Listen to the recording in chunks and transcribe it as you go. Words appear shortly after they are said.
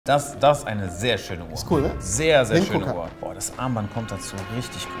Das ist eine sehr schöne Uhr. Ist cool, ne? Sehr, sehr schöne Uhr. Boah, das Armband kommt dazu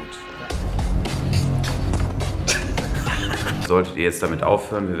richtig gut. Solltet ihr jetzt damit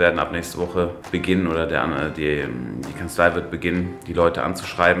aufhören, wir werden ab nächste Woche beginnen, oder die Kanzlei wird beginnen, die Leute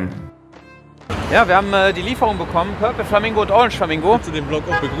anzuschreiben. Ja, wir haben die Lieferung bekommen, Purple Flamingo und Orange Flamingo. Kannst du den Blog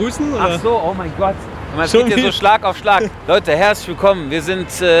auch begrüßen? Oder? Ach so, oh mein Gott. Es geht hier so Schlag auf Schlag. Leute, herzlich willkommen. Wir sind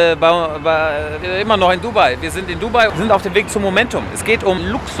immer noch in Dubai. Wir sind in Dubai und sind auf dem Weg zum Momentum. Es geht um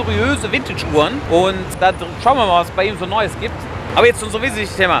luxuriöse Vintage-Uhren und da schauen wir mal, was bei ihm so Neues gibt. Aber jetzt unser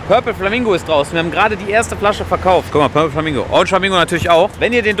wesentliches Thema. Purple Flamingo ist draußen. Wir haben gerade die erste Flasche verkauft. Guck mal, Purple Flamingo. Orange Flamingo natürlich auch.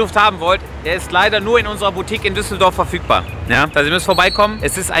 Wenn ihr den Duft haben wollt, der ist leider nur in unserer Boutique in Düsseldorf verfügbar. Ja? Also ihr müsst vorbeikommen.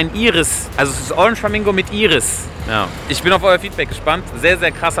 Es ist ein Iris. Also es ist Orange Flamingo mit Iris. Ja. Ich bin auf euer Feedback gespannt. Sehr,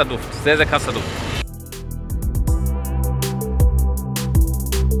 sehr krasser Duft. Sehr, sehr krasser Duft.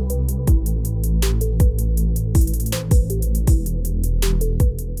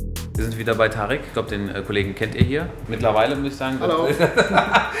 Wir sind wieder bei Tarek. Ich glaube, den Kollegen kennt ihr hier. Mittlerweile muss ich sagen, hallo.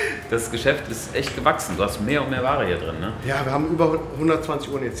 Das Geschäft ist echt gewachsen. Du hast mehr und mehr Ware hier drin, ne? Ja, wir haben über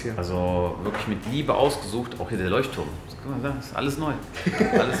 120 Uhren jetzt hier. Also wirklich mit Liebe ausgesucht. Auch hier der Leuchtturm. Das ist alles neu.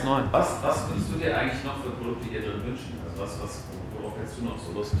 Alles neu. Was würdest du dir eigentlich noch für Produkte hier drin wünschen? Also worauf hättest du noch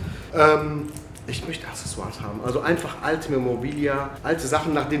so Lust? Ich möchte Accessoires haben, also einfach alte Memorabilia, alte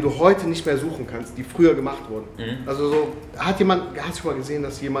Sachen, nach denen du heute nicht mehr suchen kannst, die früher gemacht wurden. Mhm. Also so, hast du mal gesehen,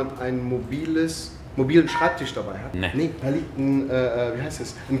 dass jemand einen mobilen Schreibtisch dabei hat? Nee, da liegt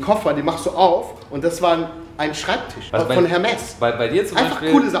ein Koffer, den machst du auf und das war ein Schreibtisch von Hermes. Bei dir zum einfach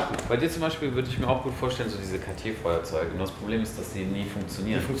Beispiel, coole Sachen. Bei dir zum Beispiel würde ich mir auch gut vorstellen, so diese Cartier-Feuerzeuge. Und das Problem ist, dass die nie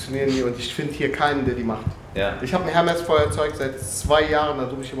funktionieren. Die funktionieren nie und ich finde hier keinen, der die macht. Ja. Ich habe ein Hermes-Feuerzeug seit 2 Jahren, da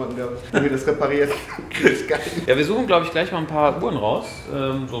suche ich jemanden, der mir das repariert. Ja, wir suchen, glaube ich, gleich mal ein paar Uhren raus,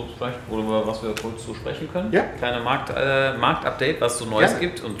 so vielleicht, worüber was wir kurz zu sprechen können. Ja. Kleine Marktupdate, was so Neues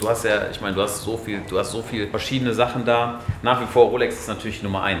gibt. Und du hast ja, ich meine, du hast so viel verschiedene Sachen da. Nach wie vor, Rolex ist natürlich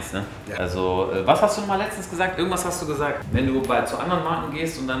Nummer 1, ne? Ja. Also, was hast du mal letztens gesagt? Irgendwas hast du gesagt. Wenn du zu anderen Marken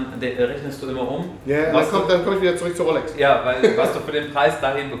gehst und dann rechnest du immer um. Ja, dann komm ich wieder zurück zu Rolex. Ja, weil was du für den Preis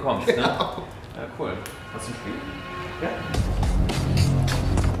dahin bekommst, ne? Ja, cool. Hast du ein Spiel?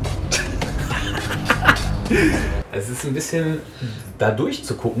 Ja. Es ist ein bisschen, da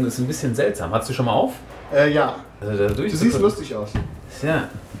durchzugucken, ist ein bisschen seltsam. Hast du schon mal auf? Ja. Also du siehst lustig aus. Ja,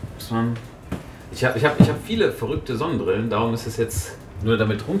 ich hab viele verrückte Sonnenbrillen, darum ist es jetzt nur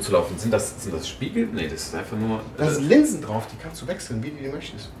damit rumzulaufen. Sind das Spiegel? Nee, das ist einfach nur... Da sind Linsen drauf, die kannst du wechseln, wie du die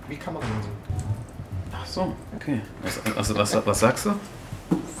möchtest. Wie Kameralinsen. Ach so, okay. Was sagst du?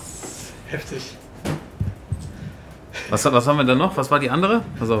 Heftig. Was haben wir denn noch? Was war die andere?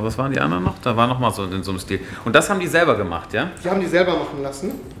 Also, was waren die anderen noch? Da war noch mal so in so einem Stil. Und das haben die selber gemacht, ja? Die haben die selber machen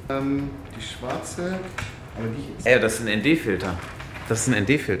lassen. Die schwarze. Aber die ist. Das ist ein ND-Filter. Das ist ein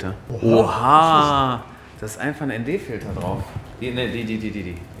ND-Filter. Oha! Das ist einfach ein ND-Filter drauf. Die.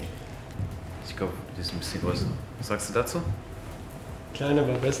 Ich glaube, die ist ein bisschen größer. Was sagst du dazu? Kleine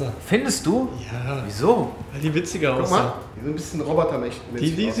war besser. Findest du? Ja. Wieso? Weil die witziger aussah. Guck mal, die sind ein bisschen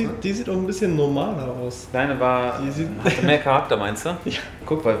robotermächtig. Die sieht auch ein bisschen normaler aus. Kleine hatte mehr Charakter, meinst du? Ja.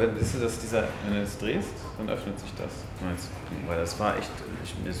 Guck, weil wenn du das drehst, dann öffnet sich das. Meinst du? Weil das war echt,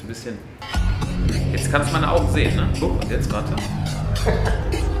 ist ein bisschen... Jetzt kannst du meine Augen sehen, ne? Guck, und jetzt warte. Und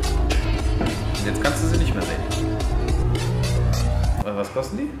jetzt kannst du sie nicht mehr sehen. Was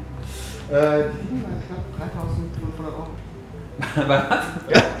kosten die? Die liegen bei knapp 3.500 Euro. Was?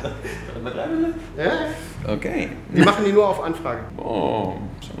 Ja. Bei 3 Millionen? Ja. Okay. Die machen die nur auf Anfrage. Oh,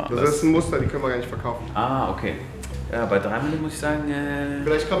 schon mal. Das ist ein Muster, die können wir gar nicht verkaufen. Ah, okay. Ja, bei 3 Millionen muss ich sagen...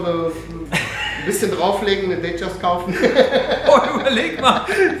 Vielleicht können wir ein bisschen drauflegen, eine Datejust kaufen. Oh, überleg mal,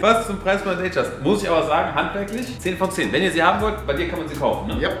 was zum Preis von Datejust. Muss ich aber sagen, handwerklich 10 von 10. Wenn ihr sie haben wollt, bei dir kann man sie kaufen,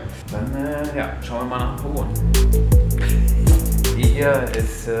 ne? Ja. Dann, schauen wir mal nach ein paar Uhren. Die hier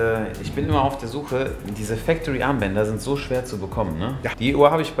ist, ich bin immer auf der Suche, diese Factory-Armbänder sind so schwer zu bekommen, ne? Ja. Die Uhr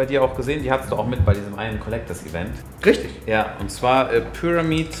habe ich bei dir auch gesehen, die hattest du auch mit bei diesem einen Collectors-Event. Richtig. Ja, und zwar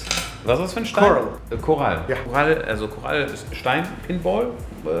Pyramid, was ist das für ein Stein? Coral. Ja. Korallstein, Pinball.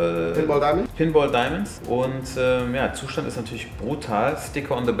 Pinball Diamonds. Pinball Diamonds. Und Zustand ist natürlich brutal.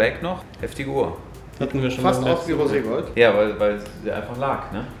 Sticker on the back noch. Heftige Uhr. Hatten wir schon fast aus wie Roségold. Ja, weil sie einfach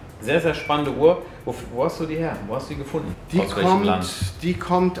lag, ne? Sehr, sehr spannende Uhr. Wo hast du die her? Wo hast du die gefunden? Die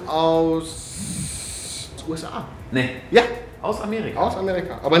kommt aus USA. Nee. Ja. Aus Amerika? Aus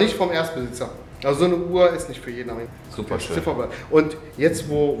Amerika, aber nicht vom Erstbesitzer. Also so eine Uhr ist nicht für jeden. Super schön. Und jetzt,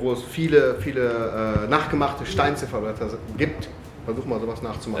 wo es viele nachgemachte Steinzifferblätter gibt, Versuch mal sowas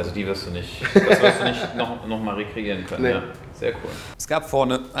nachzumachen. Also die wirst du nicht, das wirst du nicht noch mal rekreieren können. Nee. Ja. Sehr cool. Es gab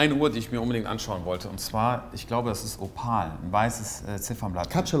vorne eine Uhr, die ich mir unbedingt anschauen wollte. Und zwar, ich glaube, das ist Opal, ein weißes Ziffernblatt.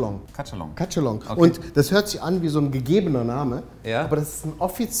 Cachalong. Cachalong. Okay. Und das hört sich an wie so ein gegebener Name, ja? aber das ist ein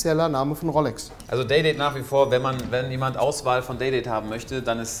offizieller Name von Rolex. Also Day-Date nach wie vor, wenn jemand Auswahl von Day-Date haben möchte,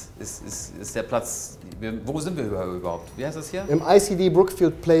 dann ist der Platz, wo sind wir überhaupt? Wie heißt das hier? Im ICD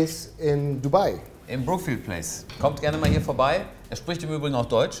Brookfield Place in Dubai. Im Brookfield Place. Kommt gerne mal hier vorbei. Er spricht im Übrigen auch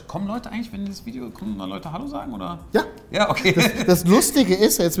Deutsch. Kommen Leute eigentlich, wenn das Video kommen, dann Leute Hallo sagen, oder? Ja. Ja, okay. Das Lustige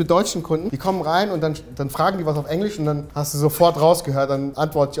ist jetzt mit deutschen Kunden, die kommen rein und dann fragen die was auf Englisch und dann hast du sofort rausgehört, dann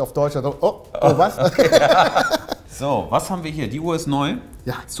antworte ich auf Deutsch. Dann, oh, was? So, was haben wir hier? Die Uhr ist neu.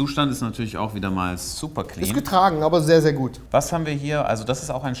 Ja. Zustand ist natürlich auch wieder mal super clean. Ist getragen, aber sehr, sehr gut. Was haben wir hier? Also das ist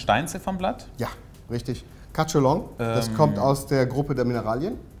auch ein Steinziffernblatt? Ja, richtig. Cachalong, das kommt aus der Gruppe der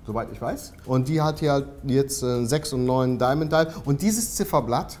Mineralien, soweit ich weiß. Und die hat hier halt jetzt 6 und 9 Diamond Dial. Und dieses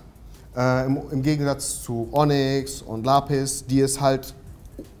Zifferblatt, im Gegensatz zu Onyx und Lapis, die es halt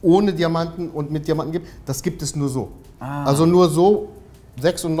ohne Diamanten und mit Diamanten gibt, das gibt es nur so. Also nur so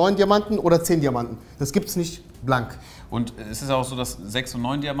 6 und 9 Diamanten oder 10 Diamanten. Das gibt es nicht blank. Und es ist auch so, dass 6 und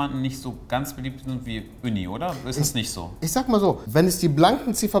 9 Diamanten nicht so ganz beliebt sind wie Uni, oder? Ist es nicht so? Ich sag mal so, wenn es die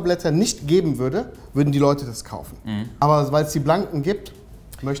blanken Zifferblätter nicht geben würde, würden die Leute das kaufen. Aber weil es die blanken gibt,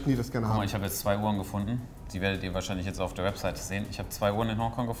 möchten die das gerne Guck mal, haben. ich habe jetzt 2 Uhren gefunden. Die werdet ihr wahrscheinlich jetzt auf der Webseite sehen. Ich habe 2 Uhren in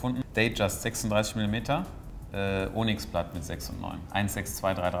Hongkong gefunden. Datejust 36 mm, Onyxblatt mit 6 und 9.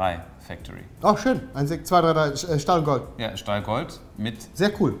 16233 Factory. Oh, schön. 1, 6, 2, 3, 3, Stahlgold. Ja, Stahlgold mit.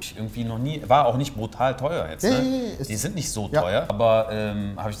 Sehr cool. Irgendwie noch nie, war auch nicht brutal teuer jetzt. Ne? Die sind nicht so teuer, aber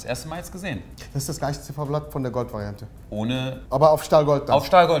habe ich das erste Mal jetzt gesehen. Das ist das gleiche Zifferblatt von der Goldvariante. Ohne. Aber auf Stahlgold dann. Auf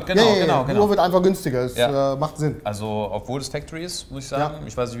Stahlgold, genau. Die Uhr wird einfach günstiger. Es macht Sinn. Also, obwohl es Factory ist, muss ich sagen,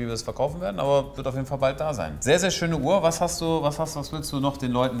 ich weiß nicht, wie wir es verkaufen werden, aber wird auf jeden Fall bald da sein. Sehr, sehr schöne Uhr. Was willst du noch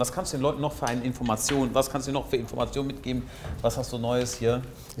den Leuten, was kannst du den Leuten noch für eine Information, was kannst du noch für Informationen mitgeben? Was hast du Neues hier?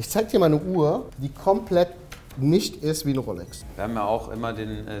 Ich zeig dir mal eine Uhr, die komplett nicht ist wie eine Rolex. Wir haben ja auch immer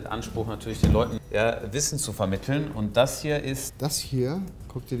den Anspruch, natürlich den Leuten Wissen zu vermitteln. Und das hier ist. Das hier,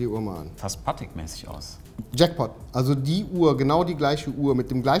 guck dir die Uhr mal an. Fast Patek-mäßig aus. Jackpot. Also die Uhr, genau die gleiche Uhr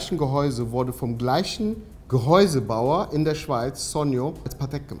mit dem gleichen Gehäuse wurde vom gleichen Gehäusebauer in der Schweiz, Sonio, als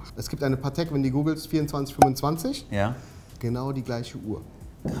Patek gemacht. Es gibt eine Patek, wenn du googelst, 2425. Ja. Genau die gleiche Uhr.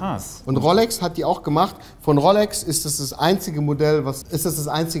 Krass. Und Rolex hat die auch gemacht. Von Rolex ist das einzige Modell, das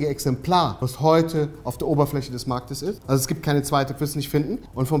einzige Exemplar, was heute auf der Oberfläche des Marktes ist. Also es gibt keine zweite, wirst du nicht finden.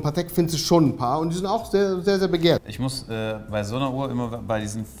 Und von Patek findest du schon ein paar und die sind auch sehr, sehr, sehr begehrt. Ich muss bei so einer Uhr immer bei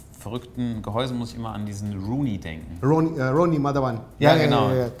diesen verrückten Gehäusen muss ich immer an diesen Rooney denken. Rooney Madawan. Ja, genau.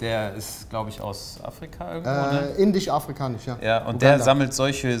 Der ist, glaube ich, aus Afrika irgendwo, ne? Indisch-afrikanisch, ja. Ja, und der sammelt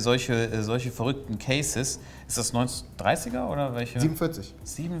solche verrückten Cases. Ist das 1930er oder welche? 47.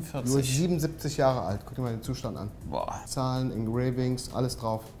 47? Du bist 77 Jahre alt. Guck dir mal den Zustand an. Boah. Zahlen, Engravings, alles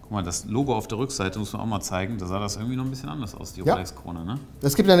drauf. Guck mal, das Logo auf der Rückseite muss man auch mal zeigen. Da sah das irgendwie noch ein bisschen anders aus, die Rolex-Krone, ne?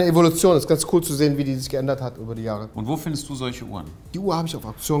 Es gibt eine Evolution. Es ist ganz cool zu sehen, wie die sich geändert hat über die Jahre. Und wo findest du solche Uhren? Die Uhr habe ich auf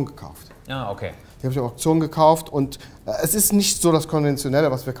Auktion gekauft. Ja, okay. Die habe ich auf Auktion gekauft und es ist nicht so das Konventionelle,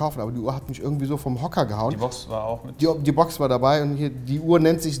 was wir kaufen, aber die Uhr hat mich irgendwie so vom Hocker gehauen. Die Box war auch mit? Die Box war dabei und hier die Uhr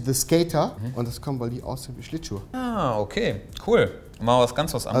nennt sich The Skater und das kommt, weil die aussieht wie Schlittschuhe. Ah, okay. Cool. Mal was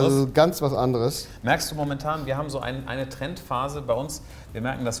anderes. Also ganz was anderes. Merkst du momentan, wir haben so eine Trendphase bei uns, wir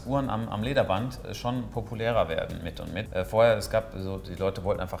merken, dass Uhren am Lederband schon populärer werden mit und mit. Vorher, die Leute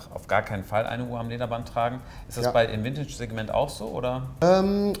wollten einfach auf gar keinen Fall eine Uhr am Lederband tragen. Ist das im Vintage-Segment auch so, oder?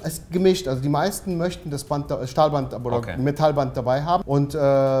 Es ist gemischt. Also die meisten möchten das Stahlband oder Metallband dabei haben und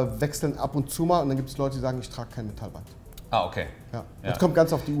wechseln ab und zu mal. Und dann gibt es Leute, die sagen, ich trage kein Metallband. Ah, okay. Ja. Das kommt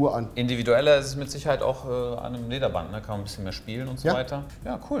ganz auf die Uhr an. Individueller ist es mit Sicherheit auch an einem Lederband, ne? Kann man ein bisschen mehr spielen und so weiter.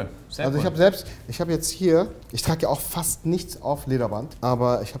 Ja, cool. Sehr also cool. Ich habe jetzt hier, ich trage ja auch fast nichts auf Lederband,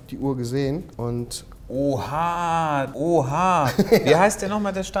 aber ich habe die Uhr gesehen und... Oha. Wie heißt der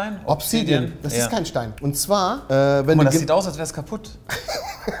nochmal, der Stein? Obsidian. Das ist kein Stein. Und zwar, wenn Guck mal, das sieht aus, als wäre es kaputt.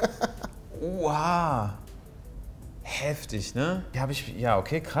 Oha. Heftig, ne? Ja,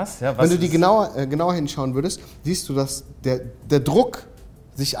 okay, krass. Ja, wenn du die genauer hinschauen würdest, siehst du, dass der Druck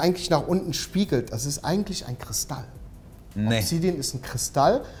sich eigentlich nach unten spiegelt. Das ist eigentlich ein Kristall. Nee. Obsidian ist ein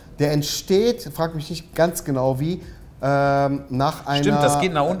Kristall, der entsteht, frag mich nicht ganz genau wie, nach einer... Stimmt, das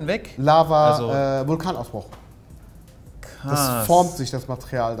geht nach unten weg? Vulkanausbruch. Krass. Das formt sich, das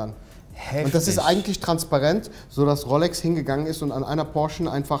Material dann. Heftig. Und das ist eigentlich transparent, sodass Rolex hingegangen ist und an einer Portion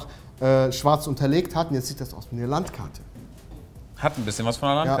einfach schwarz unterlegt hat. Und jetzt sieht das aus wie eine Landkarte. Hat ein bisschen was von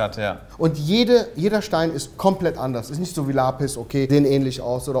der Landkarte, ja. Und jeder Stein ist komplett anders. Ist nicht so wie Lapis, okay, sehen ähnlich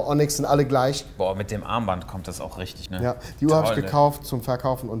aus. Oder Onyx sind alle gleich. Boah, mit dem Armband kommt das auch richtig, ne? Ja, die Uhr habe ich gekauft zum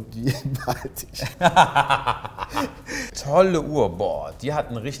Verkaufen und die behalte ich. Tolle Uhr, boah, die hat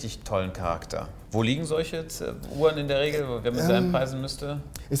einen richtig tollen Charakter. Wo liegen solche Uhren in der Regel, wenn man sie einpreisen müsste?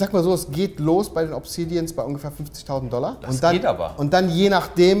 Ich sag mal so, es geht los bei den Obsidians bei ungefähr $50.000. Das geht aber. Und dann je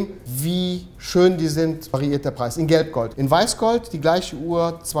nachdem, wie schön die sind, variiert der Preis. In Gelbgold. In Weißgold die gleiche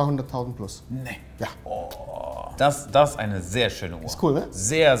Uhr 200.000 plus. Nee. Ja. Oh, das ist eine sehr schöne Uhr. Ist cool, ne?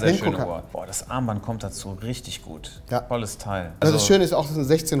 Sehr, sehr schöne Uhr. Boah, das Armband kommt dazu richtig gut. Ja. Tolles Teil. Also das Schöne ist auch, das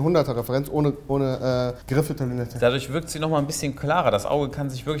ist eine 1600er Referenz ohne geriffelte Lünette. Dadurch wirkt sie noch mal ein bisschen klarer. Das Auge kann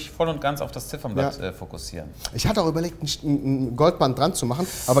sich wirklich voll und ganz auf das Ziffernblatt fokussieren. Ich hatte auch überlegt, ein Goldband dran zu machen,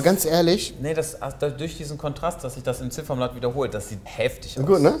 aber ganz ehrlich... Nee, durch diesen Kontrast, dass sich das im Ziffernblatt wiederholt, das sieht heftig aus.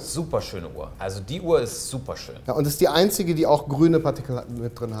 Gut, ne? Super schöne Uhr. Also die Uhr ist super schön. Ja, und das ist die einzige, die auch grüne Partikel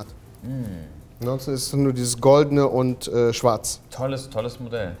mit drin hat. Ansonsten ist es nur dieses goldene und schwarz. Tolles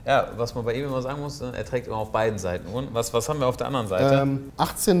Modell. Ja, was man bei ihm immer sagen muss, er trägt immer auf beiden Seiten. Und was haben wir auf der anderen Seite?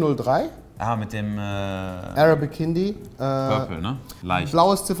 1803. Ah, mit dem Arabic Hindi. Purple, ne? Leicht.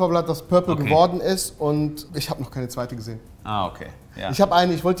 Blaues Zifferblatt, das Purple geworden ist. Und ich habe noch keine zweite gesehen. Ah, okay. Ja. Ich habe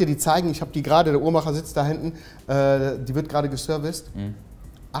eine, ich wollte dir die zeigen. Ich habe die gerade, der Uhrmacher sitzt da hinten. Die wird gerade geserviced.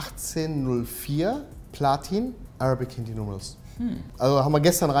 1804 Platin, Arabic Hindi Numerals. Also haben wir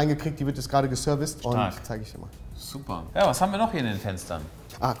gestern reingekriegt, die wird jetzt gerade geserviced. Stark. Und zeige ich dir mal. Super. Ja, was haben wir noch hier in den Fenstern?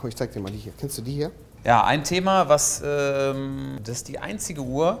 Ah, guck, ich zeig dir mal die hier. Kennst du die hier? Ja, ein Thema, das ist die einzige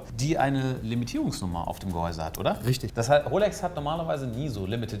Uhr, die eine Limitierungsnummer auf dem Gehäuse hat, oder? Richtig. Das heißt, Rolex hat normalerweise nie so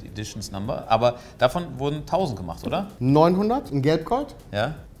Limited Editions Number, aber davon wurden 1000 gemacht, oder? 900 in Gelbgold,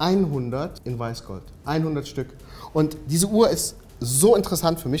 Ja. 100 in Weißgold. 100 Stück. Und diese Uhr ist so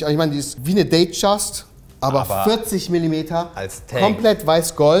interessant für mich. Also ich meine, die ist wie eine Datejust, aber 40 mm, als Tank. Komplett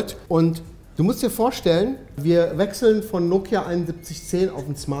Weißgold. Und du musst dir vorstellen, wir wechseln von Nokia 7110 auf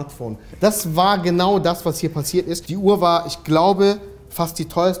ein Smartphone. Das war genau das, was hier passiert ist. Die Uhr war, ich glaube, fast die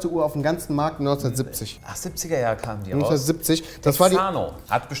teuerste Uhr auf dem ganzen Markt 1970. Ach, 70er Jahre kamen die raus. 1970. Das war die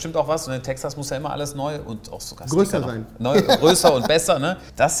hat bestimmt auch was. Und in Texas muss ja immer alles neu und auch sogar größer sein. Größer und besser. Ne?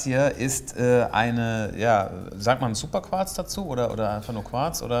 Das hier ist eine, ja, sagt man Superquarz dazu oder einfach nur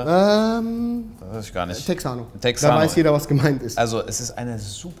Quarz? Oder? Das weiß ich gar nicht. Texano. Texano. Da weiß jeder, was gemeint ist. Also es ist eine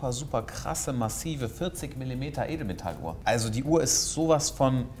super krasse, massive 40 mm Edelmetalluhr. Also die Uhr ist sowas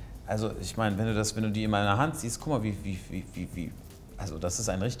von, also ich meine, wenn du die in meiner Hand siehst, guck mal, wie also das ist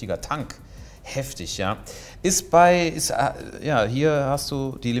ein richtiger Tank. Heftig, ja. Ja, hier hast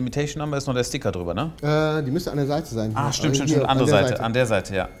du die Limitation Number, ist noch der Sticker drüber, ne? Die müsste an der Seite sein. Ah, stimmt, andere Seite. An der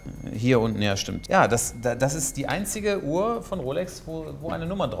Seite, ja. Hier unten, ja, stimmt. Ja, das ist die einzige Uhr von Rolex, wo eine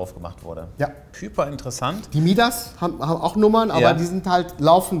Nummer drauf gemacht wurde. Ja. Hyper interessant. Die Midas haben auch Nummern, aber Ja. die sind halt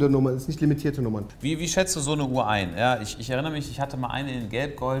laufende Nummern, das sind nicht limitierte Nummern. Wie schätzt du so eine Uhr ein? Ja, ich erinnere mich, ich hatte mal eine in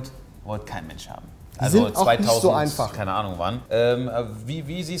Gelb-Gold, wollte kein Mensch haben. Also sind auch 2000, nicht so einfach. Keine Ahnung wann.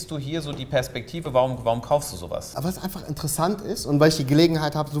 Wie siehst du hier so die Perspektive? Warum kaufst du sowas? Aber was einfach interessant ist und weil ich die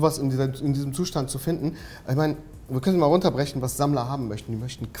Gelegenheit habe, sowas in diesem Zustand zu finden, ich meine, wir können mal runterbrechen, was Sammler haben möchten. Die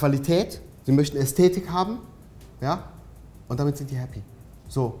möchten Qualität, sie möchten Ästhetik haben, ja, und damit sind die happy.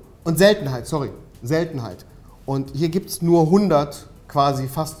 So. Und Seltenheit. Und hier gibt es nur 100 quasi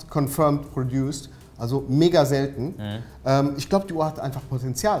fast confirmed produced. Also mega selten. Ich glaube, die Uhr hat einfach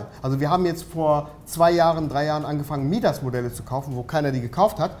Potenzial. Also wir haben jetzt vor 2 Jahren, 3 Jahren angefangen, Midas-Modelle zu kaufen, wo keiner die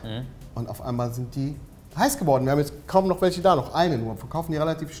gekauft hat. Und auf einmal sind die heiß geworden. Wir haben jetzt kaum noch welche da, noch eine nur. Verkaufen die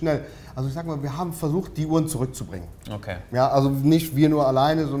relativ schnell. Also ich sag mal, wir haben versucht, die Uhren zurückzubringen. Okay. Ja, also nicht wir nur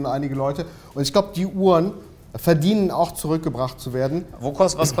alleine, sondern einige Leute. Und ich glaube, die Uhren verdienen auch zurückgebracht zu werden.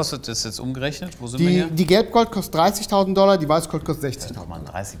 Was kostet das jetzt umgerechnet? Wo sind wir hier? Die Gelbgold kostet $30.000, die Weißgold kostet $60.000. Ein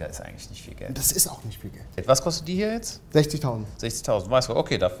 30er ist eigentlich nicht viel Geld. Das ist auch nicht viel Geld. Was kostet die hier jetzt? 60.000. 60.000, Weißgold.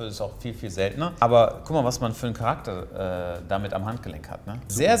 Okay, dafür ist es auch viel seltener. Aber guck mal, was man für einen Charakter damit am Handgelenk hat. Ne?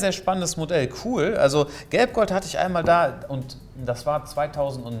 Sehr, sehr spannendes Modell. Cool. Also Gelbgold hatte ich einmal da und das war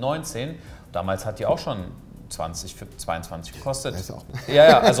 2019. Damals hat die auch schon 22 gekostet. Weiß auch.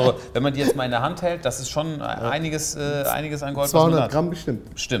 Ja, also wenn man die jetzt mal in der Hand hält, das ist schon einiges an Gold. 200 Gramm bestimmt.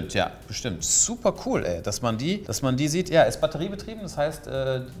 Bestimmt. Super cool, ey, dass man die sieht. Ja, ist batteriebetrieben, das heißt,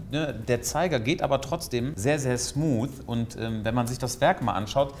 der Zeiger geht aber trotzdem sehr, sehr smooth. Und wenn man sich das Werk mal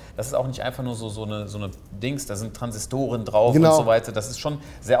anschaut, das ist auch nicht einfach nur so eine Dings, da sind Transistoren drauf und so weiter. Das ist schon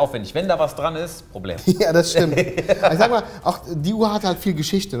sehr aufwendig. Wenn da was dran ist, Problem. Ja, das stimmt. Ich sag mal, auch die Uhr hat halt viel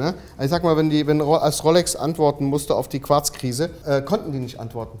Geschichte. Ne? Ich sag mal, wenn als Rolex antworten musste auf die Quarzkrise, konnten die nicht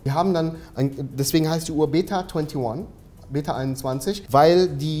antworten. Wir haben dann, deswegen heißt die Uhr Beta 21, weil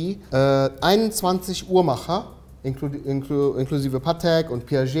die 21 Uhrmacher inklusive Patek und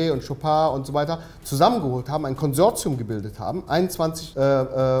Piaget und Chopin und so weiter, zusammengeholt haben, ein Konsortium gebildet haben, 21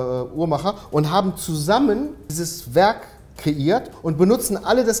 Uhrmacher, und haben zusammen dieses Werk kreiert und benutzen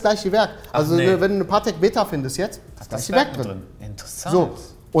alle das gleiche Werk. Also wenn du eine Patek Beta findest jetzt, das gleiche Werk drin. Interessant. So.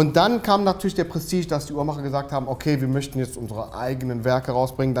 Und dann kam natürlich der Prestige, dass die Uhrmacher gesagt haben, okay, wir möchten jetzt unsere eigenen Werke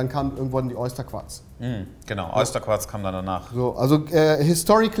rausbringen. Dann kam irgendwann die Oyster Quartz. Genau, Oyster Quartz kam dann danach. So, also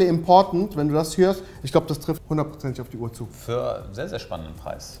historically important, wenn du das hörst, ich glaube, das trifft 100% auf die Uhr zu. Für einen sehr, sehr spannenden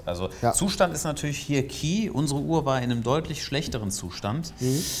Preis. Also Zustand ist natürlich hier key. Unsere Uhr war in einem deutlich schlechteren Zustand.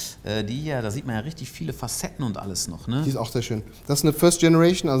 Die hier, da sieht man ja richtig viele Facetten und alles noch. Ne? Die ist auch sehr schön. Das ist eine First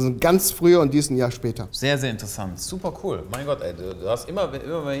Generation, also ganz früher, und die ist ein Jahr später. Sehr, sehr interessant. Super cool. Mein Gott, ey, du hast immer,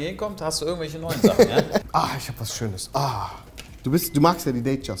 wenn ihr hinkommt, hast du irgendwelche neuen Sachen. Ja? Ich habe was Schönes. Du magst ja die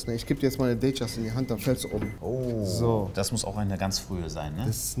Datejust, ne? Ich gebe dir jetzt mal eine Datejust in die Hand, dann fällst du um. Oh, so. Das muss auch eine ganz frühe sein, ne?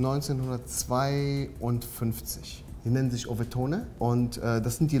 Das ist 1952. Die nennen sich Ovetone und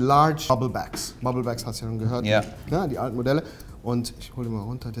das sind die Large Bubblebacks. Bubblebacks hast du ja schon gehört, die alten Modelle. Und ich hole mal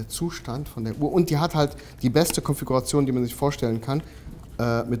runter, der Zustand von der Uhr. Und die hat halt die beste Konfiguration, die man sich vorstellen kann,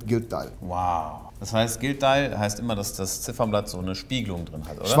 mit Gilt Dial. Wow. Das heißt, Gilt Dial heißt immer, dass das Ziffernblatt so eine Spiegelung drin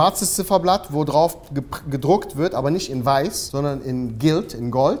hat, oder? Schwarzes Zifferblatt, wo drauf gedruckt wird, aber nicht in weiß, sondern in Gilt,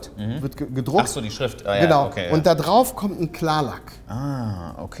 in Gold, wird gedruckt. Ach so, die Schrift. Genau. Okay, und da drauf kommt ein Klarlack.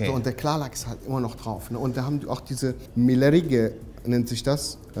 Okay. So, und der Klarlack ist halt immer noch drauf. Ne? Und da haben die auch diese Millerige, nennt sich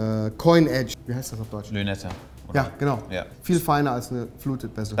das, Coin Edge. Wie heißt das auf Deutsch? Lünette. Ja, genau. Ja. Viel feiner als eine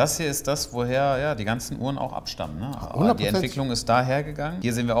Fluted Bezel. Das hier ist das, woher die ganzen Uhren auch abstammen. Ne? 100%. Die Entwicklung ist daher gegangen.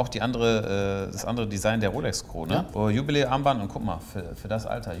 Hier sehen wir auch das andere Design der Rolex Krone. Ja. Jubiläarmband, und guck mal, für das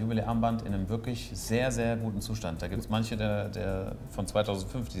Alter, Jubiläarmband in einem wirklich sehr, sehr guten Zustand. Da gibt es manche der von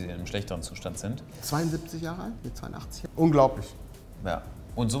 2005, die in einem schlechteren Zustand sind. 72 Jahre alt? Nee, 82 Jahre. Unglaublich. Ja.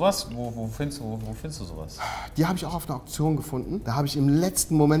 Und sowas, wo findest du sowas? Die habe ich auch auf einer Auktion gefunden. Da habe ich im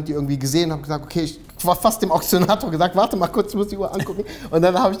letzten Moment die irgendwie gesehen und habe gesagt, okay, ich war fast dem Auktionator gesagt, warte mal kurz, ich muss die Uhr angucken. Und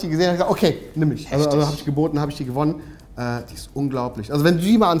dann habe ich die gesehen und gesagt, okay, nimm mich. Also habe ich geboten, habe ich die gewonnen. Die ist unglaublich. Also wenn du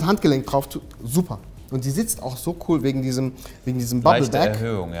die mal ans Handgelenk drauf tust, super. Und die sitzt auch so cool wegen diesem Bubbleback. Leichte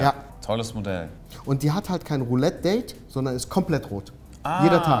Erhöhung, ja. Tolles Modell. Und die hat halt kein Roulette-Date, sondern ist komplett rot.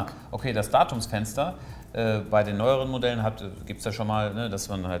 Jeder Tag. Okay, das Datumsfenster. Bei den neueren Modellen gibt es ja schon mal, ne, dass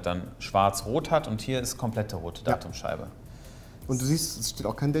man halt dann schwarz-rot hat, und hier ist komplette rote Datumsscheibe. Und du siehst, es steht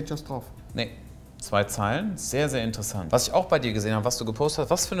auch kein Datejust drauf. Nee, 2 Zeilen, sehr, sehr interessant. Was ich auch bei dir gesehen habe, was du gepostet hast,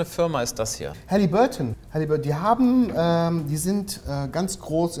 was für eine Firma ist das hier? Halliburton, die sind ganz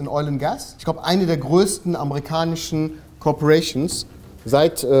groß in Oil and Gas. Ich glaube, eine der größten amerikanischen Corporations.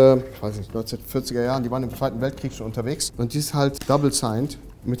 Seit, ich weiß nicht, 1940er Jahren, die waren im Zweiten Weltkrieg schon unterwegs. Und die ist halt double-signed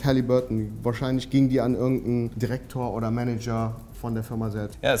mit Halliburton. Wahrscheinlich ging die an irgendeinen Direktor oder Manager von der Firma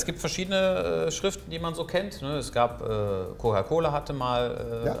selbst. Ja, es gibt verschiedene Schriften, die man so kennt. Ne? Es gab, Coca-Cola hatte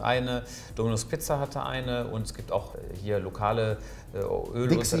mal eine, Domino's Pizza hatte eine, und es gibt auch hier lokale Öl.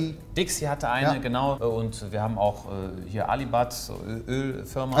 Dixie hatte eine, genau. Und wir haben auch hier Alibat,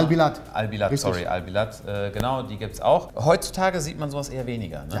 Ölfirma. Albilat, genau, die gibt es auch. Heutzutage sieht man sowas eher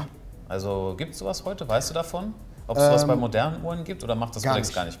weniger. Ne? Ja. Also gibt es sowas heute? Weißt du davon? Ob es sowas bei modernen Uhren gibt, oder macht das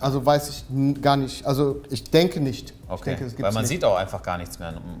Rolex gar nicht mehr? Also weiß ich gar nicht. Also ich denke nicht. Okay. Ich denke, es gibt's weil man nicht. sieht auch einfach gar nichts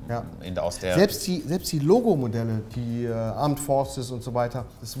mehr aus der... Selbst die Logomodelle, die Armed Forces und so weiter,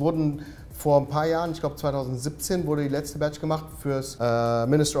 es wurden vor ein paar Jahren, ich glaube 2017, wurde die letzte Batch gemacht fürs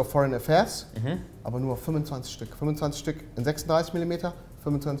Minister of Foreign Affairs, aber nur 25 Stück. 25 Stück in 36 mm,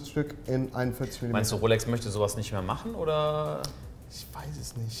 25 Stück in 41 mm. Meinst du, Rolex möchte sowas nicht mehr machen, oder? Ich weiß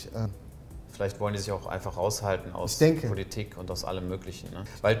es nicht. Vielleicht wollen die sich auch einfach raushalten aus Politik und aus allem Möglichen. Ne?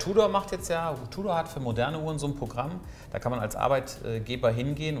 Weil Tudor hat für moderne Uhren so ein Programm, da kann man als Arbeitgeber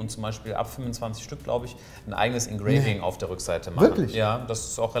hingehen und zum Beispiel ab 25 Stück, glaube ich, ein eigenes Engraving auf der Rückseite machen. Wirklich? Ja, das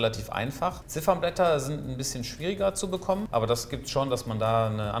ist auch relativ einfach. Ziffernblätter sind ein bisschen schwieriger zu bekommen, aber das gibt es schon, dass man da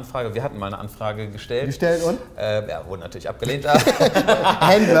eine Anfrage, wir hatten mal eine Anfrage gestellt. Gestellt und? Wurde natürlich abgelehnt.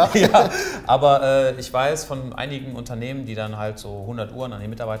 Händler? Ja, aber ich weiß von einigen Unternehmen, die dann halt so 100 Uhren an die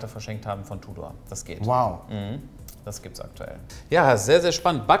Mitarbeiter verschenkt haben von Tudor. Das geht. Wow. Das gibt's aktuell. Ja, sehr, sehr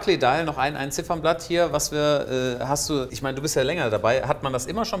spannend. Buckley Dial, noch ein Ziffernblatt hier, was hast du, ich meine, du bist ja länger dabei, hat man das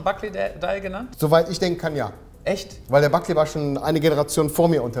immer schon Buckley Dial genannt? Soweit ich denken kann, ja. Echt? Weil der Buckley war schon eine Generation vor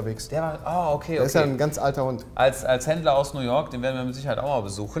mir unterwegs. Der war, okay. Der ist ja ein ganz alter Hund. Als Händler aus New York, den werden wir mit Sicherheit auch mal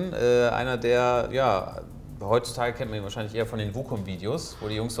besuchen. Einer der, heutzutage kennt man ihn wahrscheinlich eher von den Vucom-Videos, wo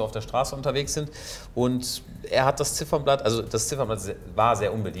die Jungs so auf der Straße unterwegs sind. Und er hat das Ziffernblatt war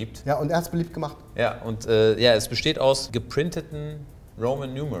sehr unbeliebt. Ja, und er hat es beliebt gemacht. Ja, und es besteht aus geprinteten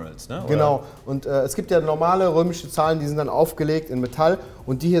Roman Numerals, ne? Genau. Oder? Und es gibt ja normale römische Zahlen, die sind dann aufgelegt in Metall.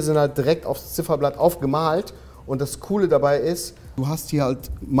 Und die hier sind halt direkt aufs Zifferblatt aufgemalt. Und das Coole dabei ist, du hast die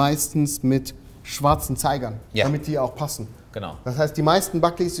halt meistens mit schwarzen Zeigern, damit die auch passen. Genau. Das heißt, die meisten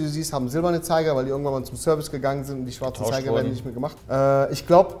Buckleys, die du siehst, haben silberne Zeiger, weil die irgendwann mal zum Service gegangen sind und die schwarzen Zeiger werden nicht mehr gemacht. Ich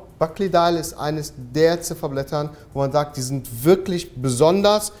glaube, Buckley-Dial ist eines der Zifferblättern, wo man sagt, die sind wirklich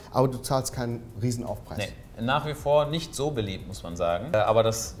besonders, aber du zahlst keinen Riesenaufpreis. Nee. Nach wie vor nicht so beliebt, muss man sagen. Aber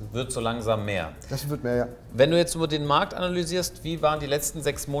das wird so langsam mehr. Das wird mehr, ja. Wenn du jetzt nur den Markt analysierst, wie waren die letzten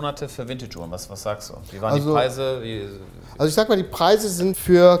 6 Monate für Vintage-Uhren? Was sagst du? Wie waren die Preise? Also ich sag mal, die Preise sind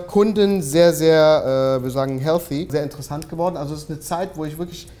für Kunden sehr, sehr, wir sagen healthy, sehr interessant geworden. Also es ist eine Zeit, wo ich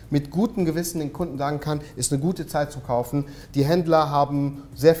wirklich mit gutem Gewissen den Kunden sagen kann, ist eine gute Zeit zu kaufen. Die Händler haben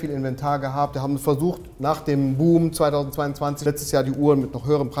sehr viel Inventar gehabt, haben versucht, nach dem Boom 2022, letztes Jahr die Uhren mit noch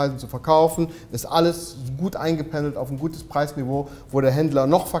höheren Preisen zu verkaufen. Ist alles gut eingependelt auf ein gutes Preisniveau, wo der Händler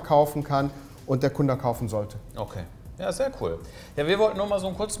noch verkaufen kann und der Kunde kaufen sollte. Okay. Ja, sehr cool. Ja, wir wollten nur mal so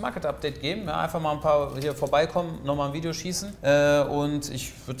ein kurzes Market-Update geben. Ja, einfach mal ein paar hier vorbeikommen, nochmal ein Video schießen. Und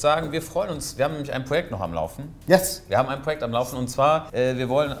ich würde sagen, wir freuen uns. Wir haben nämlich ein Projekt noch am Laufen. Yes! Wir haben ein Projekt am Laufen und zwar, wir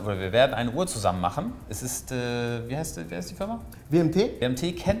werden eine Uhr zusammen machen. Es ist, wie heißt die Firma? WMT?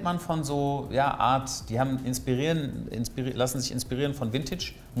 WMT kennt man von so, ja, Art, die haben lassen sich inspirieren von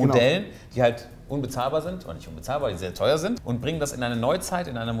Vintage-Modellen, die halt unbezahlbar sind, oder nicht unbezahlbar, die sehr teuer sind und bringen das in eine Neuzeit,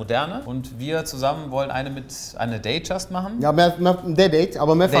 in eine moderne. Und wir zusammen wollen eine Date Just machen. Ja, mehr Date,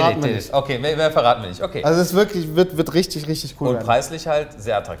 aber mehr verraten wir nicht. Okay, mehr verraten wir nicht. Okay. Also es ist wirklich, wird richtig, richtig cool und werden. Preislich halt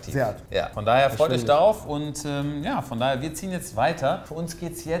sehr attraktiv. Sehr. Ja, von daher freut euch darauf und ja, von daher, wir ziehen jetzt weiter. Für uns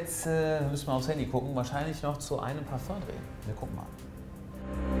geht es jetzt, müssen wir aufs Handy gucken, wahrscheinlich noch zu einem Parfum drehen. Wir gucken mal.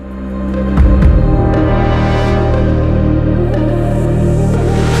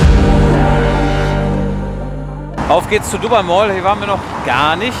 Auf geht's zur Dubai Mall, hier waren wir noch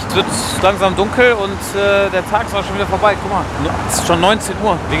gar nicht. Es wird langsam dunkel und der Tag ist auch schon wieder vorbei. Guck mal, es ist schon 19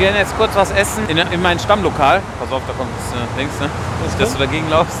 Uhr. Wir gehen jetzt kurz was essen in mein Stammlokal. Pass auf, da kommt das links, ne? Nicht, dass du dagegen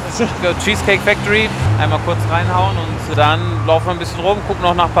laufst. Cheesecake Factory, einmal kurz reinhauen und dann laufen wir ein bisschen rum, gucken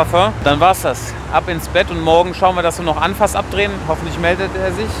noch nach Parfum. Dann war's das. Ab ins Bett und morgen schauen wir, dass wir noch Anfass abdrehen. Hoffentlich meldet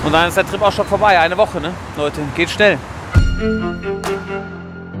er sich. Und dann ist der Trip auch schon vorbei. Eine Woche, ne? Leute, geht schnell.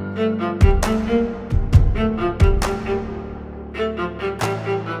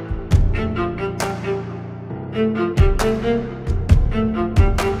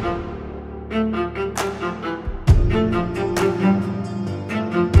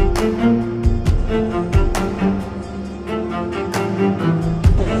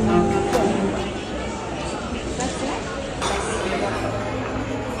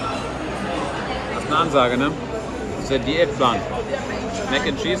 Ansage, ne? Das ist der Diätplan. Mac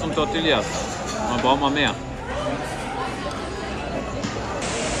and Cheese und Tortillas. Man braucht mal mehr.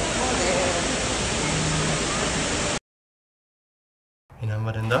 Wen haben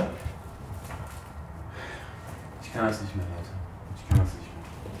wir denn da? Ich kann das nicht mehr, Leute. Ich kann das nicht mehr.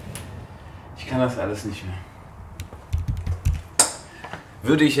 Ich kann das alles nicht mehr.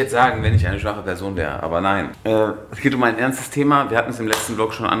 Würde ich jetzt sagen, wenn ich eine schwache Person wäre, aber nein. Es geht um ein ernstes Thema, wir hatten es im letzten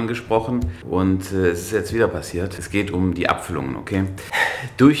Vlog schon angesprochen und es ist jetzt wieder passiert. Es geht um die Abfüllungen, okay?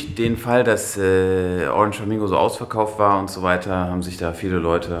 Durch den Fall, dass Orange Flamingo so ausverkauft war und so weiter, haben sich da viele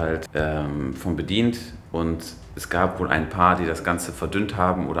Leute halt von bedient und es gab wohl ein paar, die das Ganze verdünnt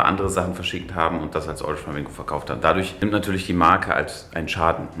haben oder andere Sachen verschickt haben und das als Orange Flamingo verkauft haben. Dadurch nimmt natürlich die Marke als einen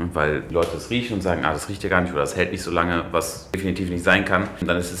Schaden, ne? Weil die Leute das riechen und sagen, ah, das riecht ja gar nicht oder das hält nicht so lange, was definitiv nicht sein kann. Und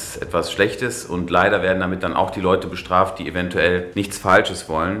dann ist es etwas Schlechtes und leider werden damit dann auch die Leute bestraft, die eventuell nichts Falsches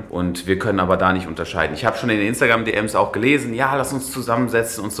wollen und wir können aber da nicht unterscheiden. Ich habe schon in den Instagram-DMs auch gelesen, ja, lass uns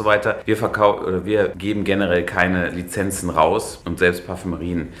zusammensetzen und so weiter. Wir geben generell keine Lizenzen raus und selbst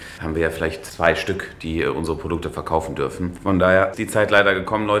Parfümerien haben wir ja vielleicht 2 Stück, die unsere Produkte verkaufen dürfen. Von daher ist die Zeit leider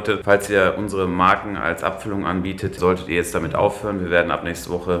gekommen, Leute. Falls ihr unsere Marken als Abfüllung anbietet, solltet ihr jetzt damit aufhören. Wir werden ab nächste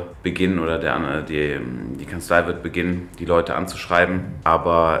Woche beginnen oder die Kanzlei wird beginnen, die Leute anzuschreiben.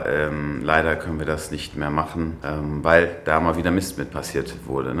 Aber leider können wir das nicht mehr machen, weil da mal wieder Mist mit passiert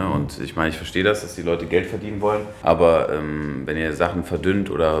wurde. Ne? Und ich meine, ich verstehe das, dass die Leute Geld verdienen wollen. Aber wenn ihr Sachen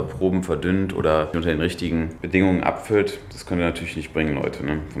verdünnt oder Proben verdünnt oder unter den richtigen Bedingungen abfüllt, das könnt ihr natürlich nicht bringen, Leute.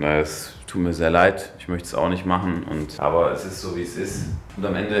 Ne? Von daher tut mir sehr leid, ich möchte es auch nicht machen, aber es ist so, wie es ist. Und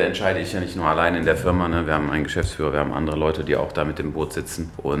am Ende entscheide ich ja nicht nur allein in der Firma, ne? Wir haben einen Geschäftsführer, wir haben andere Leute, die auch da mit im Boot sitzen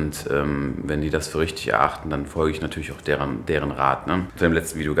und wenn die das für richtig erachten, dann folge ich natürlich auch deren Rat. Ne? Für dem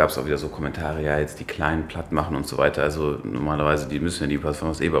letzten Video gab es auch wieder so Kommentare, ja, jetzt die Kleinen platt machen und so weiter, also normalerweise die müssen ja die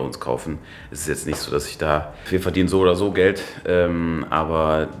Parfums bei uns kaufen. Es ist jetzt nicht so, dass wir verdienen so oder so Geld,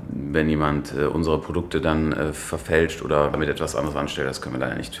 aber wenn jemand unsere Produkte dann verfälscht oder damit etwas anderes anstellt, das können wir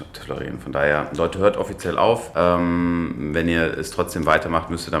leider nicht tolerieren. Von daher, Leute, hört offiziell auf. Wenn ihr es trotzdem weiter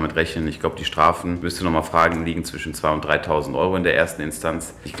weitermacht, müsst ihr damit rechnen. Ich glaube, die Strafen, müsst ihr nochmal fragen, liegen zwischen 2.000 und 3.000 Euro in der ersten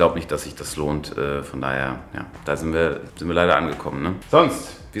Instanz. Ich glaube nicht, dass sich das lohnt. Von daher, ja, da sind wir leider angekommen. Ne?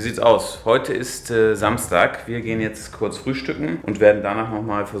 Sonst, wie sieht's aus? Heute ist Samstag. Wir gehen jetzt kurz frühstücken und werden danach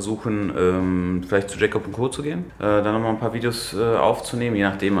nochmal versuchen, vielleicht zu Jacob & Co. zu gehen. Dann nochmal ein paar Videos aufzunehmen, je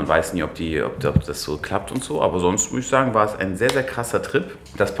nachdem. Man weiß nie, ob das so klappt und so. Aber sonst muss ich sagen, war es ein sehr, sehr krasser Trip.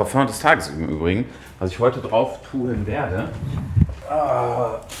 Das Parfum des Tages im Übrigen, was ich heute drauf tun werde,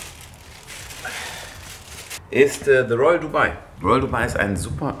 ist The Royal Dubai. Royal Dubai ist ein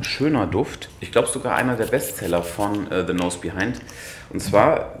super schöner Duft. Ich glaube sogar einer der Bestseller von The Nose Behind. Und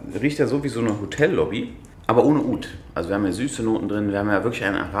zwar riecht er so wie so eine Hotellobby, aber ohne Oud. Also wir haben ja süße Noten drin, wir haben ja wirklich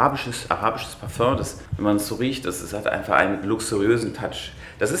ein arabisches Parfum, das, wenn man es so riecht, das hat einfach einen luxuriösen Touch.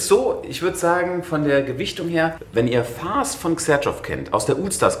 Das ist so, ich würde sagen, von der Gewichtung her, wenn ihr Fars von Xerjoff kennt, aus der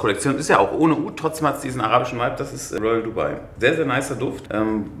Oud-Stars-Kollektion, ist ja auch ohne Oud, trotzdem hat es diesen arabischen Vibe, das ist Royal Dubai. Sehr, sehr nicer Duft.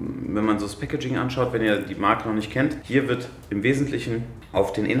 Wenn man so das Packaging anschaut, wenn ihr die Marke noch nicht kennt, hier wird im Wesentlichen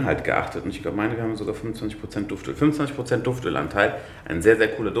auf den Inhalt geachtet. Und ich glaube, wir haben sogar 25% Duftöl. 25% Duftölanteil, ein sehr, sehr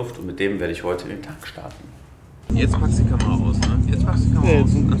cooler Duft und mit dem werde ich heute den Tag starten. Jetzt packst du die Kamera aus, ne? Jetzt packst du die Kamera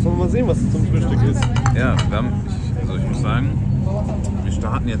aus. Jetzt wollen wir mal sehen, was das zum Frühstück ist. Ja, ich muss sagen, wir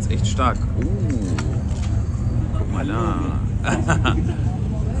starten jetzt echt stark. Guck mal da.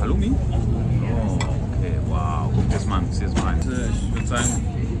 Halloumi? Oh, okay, wow. Guck dir das mal an, zieh es mal rein. Ich würde sagen,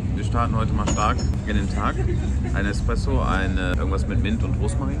 wir starten heute mal stark in den Tag. Ein Espresso, irgendwas mit Mint und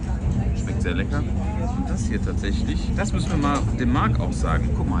Rosmarin. Schmeckt sehr lecker. Und das hier tatsächlich, das müssen wir mal dem Marc auch sagen.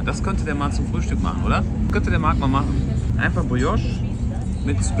 Guck mal, das könnte der mal zum Frühstück machen, oder? Könnte der Marc mal machen. Einfach Brioche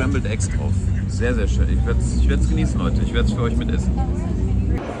mit Scrambled Eggs drauf. Sehr, sehr schön. Ich werde es genießen, Leute. Ich werde es für euch mitessen.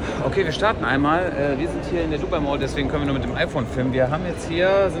 Okay, wir starten einmal. Wir sind hier in der Dubai Mall, deswegen können wir nur mit dem iPhone filmen. Wir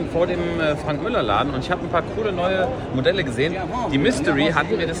sind vor dem Frank Müller Laden und ich habe ein paar coole neue Modelle gesehen. Die Mystery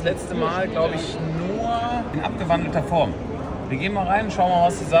hatten wir das letzte Mal, glaube ich, nur in abgewandelter Form. Wir gehen mal rein, schauen mal,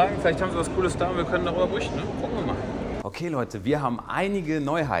 was sie sagen. Vielleicht haben sie was Cooles da und wir können darüber berichten. Ne? Gucken wir mal. Okay Leute, wir haben einige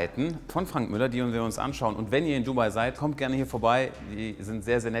Neuheiten von Frank Müller, die wir uns anschauen. Und wenn ihr in Dubai seid, kommt gerne hier vorbei. Die sind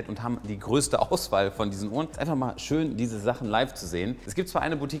sehr, sehr nett und haben die größte Auswahl von diesen Uhren. Es ist einfach mal schön, diese Sachen live zu sehen. Es gibt zwar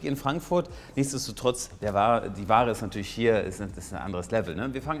eine Boutique in Frankfurt, nichtsdestotrotz, die Ware ist natürlich hier, ist ein anderes Level.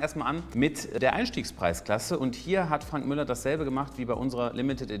 Ne? Wir fangen erstmal an mit der Einstiegspreisklasse. Und hier hat Frank Müller dasselbe gemacht wie bei unserer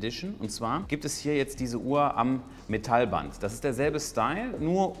Limited Edition. Und zwar gibt es hier jetzt diese Uhr am Metallband. Das ist derselbe Style,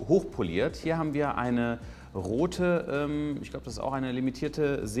 nur hochpoliert. Hier haben wir eine rote, ich glaube, das ist auch eine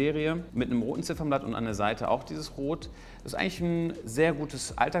limitierte Serie mit einem roten Ziffernblatt und an der Seite auch dieses Rot. Das ist eigentlich ein sehr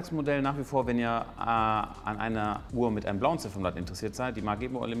gutes Alltagsmodell nach wie vor, wenn ihr an einer Uhr mit einem blauen Ziffernblatt interessiert seid. Die Marc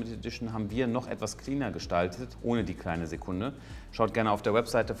Gebauer Limited Edition haben wir noch etwas cleaner gestaltet, ohne die kleine Sekunde. Schaut gerne auf der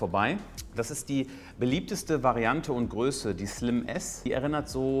Webseite vorbei. Das ist die beliebteste Variante und Größe, die Slim S. Die erinnert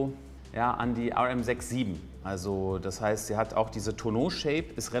so an die RM67. Also das heißt, sie hat auch diese Tonneau-Shape,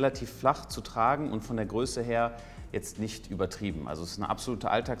 ist relativ flach zu tragen und von der Größe her jetzt nicht übertrieben. Also es ist eine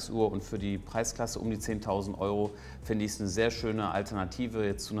absolute Alltagsuhr und für die Preisklasse um die 10.000 Euro finde ich es eine sehr schöne Alternative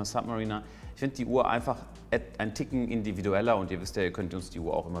jetzt zu einer Submariner. Ich finde die Uhr einfach ein Ticken individueller und ihr wisst ja, ihr könnt uns die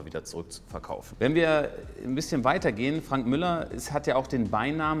Uhr auch immer wieder zurückverkaufen. Wenn wir ein bisschen weitergehen, Frank Müller hat ja auch den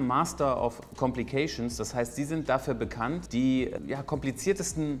Beinamen Master of Complications. Das heißt, sie sind dafür bekannt, die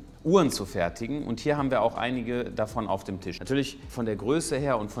kompliziertesten Uhren zu fertigen und hier haben wir auch einige davon auf dem Tisch. Natürlich von der Größe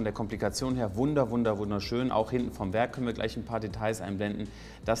her und von der Komplikation her wunderschön. Auch hinten vom Werk können wir gleich ein paar Details einblenden.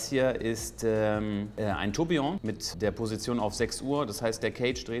 Das hier ist ein Tourbillon mit der Position auf 6 Uhr. Das heißt, der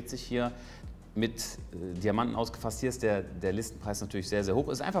Cage dreht sich hier mit Diamanten ausgefasst. Hier ist der Listenpreis natürlich sehr, sehr hoch.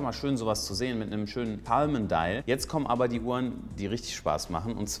 Ist einfach mal schön, sowas zu sehen mit einem schönen Palmendial. Jetzt kommen aber die Uhren, die richtig Spaß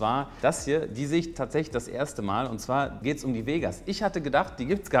machen. Und zwar das hier, die sehe ich tatsächlich das erste Mal. Und zwar geht es um die Vegas. Ich hatte gedacht, die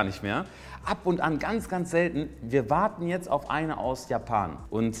gibt es gar nicht mehr. Ab und an, ganz selten. Wir warten jetzt auf eine aus Japan.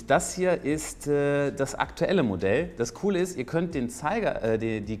 Und das hier ist das aktuelle Modell. Das Coole ist, ihr könnt den Zeiger,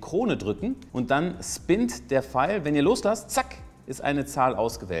 die Krone drücken und dann spinnt der Pfeil. Wenn ihr loslasst, zack, ist eine Zahl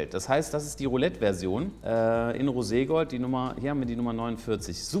ausgewählt. Das heißt, das ist die Roulette-Version in Roségold. Hier haben wir die Nummer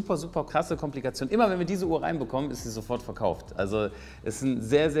 49. Super krasse Komplikation. Immer wenn wir diese Uhr reinbekommen, ist sie sofort verkauft. Also es ist ein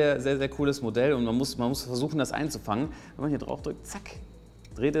sehr cooles Modell und man muss versuchen, das einzufangen. Wenn man hier drauf drückt, zack,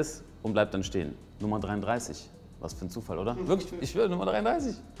 dreht es und bleibt dann stehen. Nummer 33. Was für ein Zufall, oder? Wirklich, ich will Nummer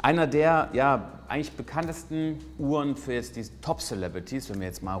 33. Einer der, ja, eigentlich bekanntesten Uhren für jetzt die Top-Celebrities, wenn wir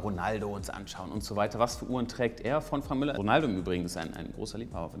jetzt mal Ronaldo uns anschauen und so weiter. Was für Uhren trägt er von Frank Müller? Ronaldo im Übrigen ist ein großer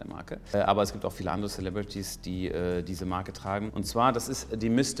Liebhaber von der Marke. Aber es gibt auch viele andere Celebrities, die diese Marke tragen. Und zwar, das ist die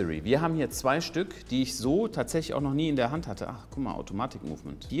Mystery. Wir haben hier 2 Stück, die ich so tatsächlich auch noch nie in der Hand hatte. Ach, guck mal, Automatic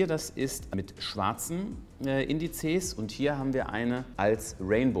Movement. Hier, das ist mit schwarzen Indizes und hier haben wir eine als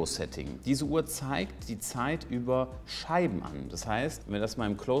Rainbow-Setting. Diese Uhr zeigt die Zeit über Scheiben an. Das heißt, wenn wir das mal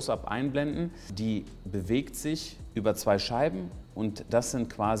im Close-Up einblenden, die bewegt sich über 2 Scheiben und das sind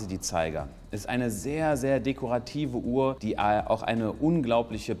quasi die Zeiger. Es ist eine sehr, sehr dekorative Uhr, die auch eine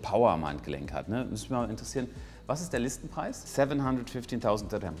unglaubliche Power am Handgelenk hat. Ne? Müssen wir mal interessieren. Was ist der Listenpreis? 715.000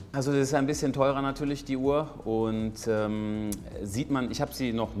 Dirham. Also das ist ein bisschen teurer natürlich, die Uhr. Und sieht man, ich habe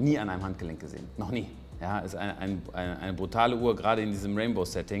sie noch nie an einem Handgelenk gesehen. Noch nie. Ja, ist eine brutale Uhr, gerade in diesem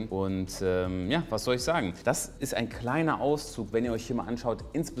Rainbow-Setting. Und ja, was soll ich sagen? Das ist ein kleiner Auszug, wenn ihr euch hier mal anschaut,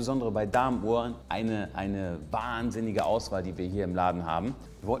 insbesondere bei Damenuhren, eine wahnsinnige Auswahl, die wir hier im Laden haben.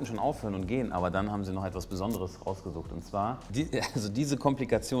 Wir wollten schon aufhören und gehen, aber dann haben sie noch etwas Besonderes rausgesucht. Und zwar, diese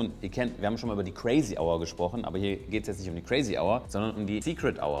Komplikation, ihr kennt, wir haben schon mal über die Crazy Hour gesprochen, aber hier geht es jetzt nicht um die Crazy Hour, sondern um die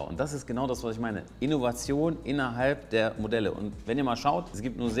Secret Hour. Und das ist genau das, was ich meine. Innovation innerhalb der Modelle. Und wenn ihr mal schaut, es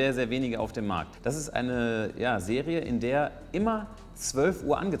gibt nur sehr, sehr wenige auf dem Markt. Das ist eine Serie, in der immer 12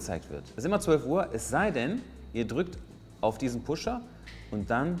 Uhr angezeigt wird. Es ist immer 12 Uhr, es sei denn, ihr drückt auf diesen Pusher und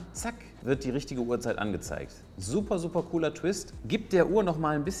dann, zack, wird die richtige Uhrzeit angezeigt. Super, super cooler Twist. Gibt der Uhr noch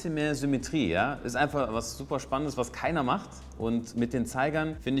mal ein bisschen mehr Symmetrie. Ja? Ist einfach was super Spannendes, was keiner macht. Und mit den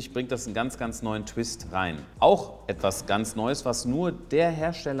Zeigern, finde ich, bringt das einen ganz, ganz neuen Twist rein. Auch etwas ganz Neues, was nur der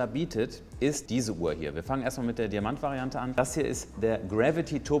Hersteller bietet, ist diese Uhr hier. Wir fangen erstmal mit der Diamant-Variante an. Das hier ist der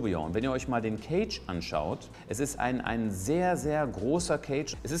Gravity Tourbillon. Und wenn ihr euch mal den Cage anschaut, es ist ein sehr, sehr großer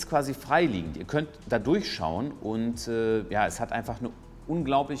Cage. Es ist quasi freiliegend. Ihr könnt da durchschauen und ja, es hat einfach eine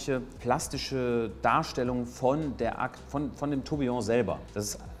unglaubliche plastische Darstellung von dem Tourbillon selber. Das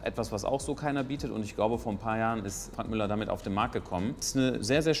ist etwas, was auch so keiner bietet und ich glaube, vor ein paar Jahren ist Frank Müller damit auf den Markt gekommen. Das ist eine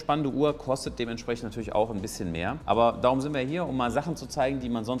sehr, sehr spannende Uhr, kostet dementsprechend natürlich auch ein bisschen mehr. Aber darum sind wir hier, um mal Sachen zu zeigen, die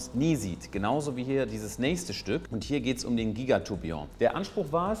man sonst nie sieht. Genauso wie hier dieses nächste Stück. Und hier geht es um den Giga-Tourbillon. Der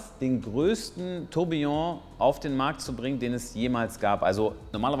Anspruch war es, den größten Tourbillon auf den Markt zu bringen, den es jemals gab. Also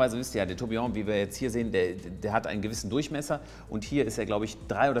normalerweise wisst ihr ja, der Tourbillon, wie wir jetzt hier sehen, der hat einen gewissen Durchmesser und hier ist er, glaube ich,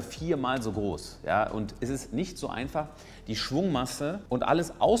 3 oder 4 Mal so groß. Ja? Und es ist nicht so einfach, die Schwungmasse und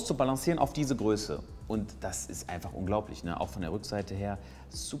alles auszubalancieren auf diese Größe. Und das ist einfach unglaublich, ne? Auch von der Rückseite her.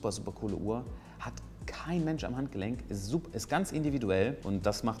 Super, super coole Uhr. Hat kein Mensch am Handgelenk, ist ganz individuell und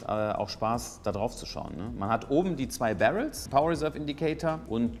das macht auch Spaß, da drauf zu schauen. Ne? Man hat oben die 2 Barrels, Power Reserve Indicator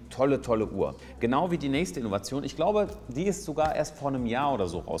und tolle, tolle Uhr. Genau wie die nächste Innovation. Ich glaube, die ist sogar erst vor einem Jahr oder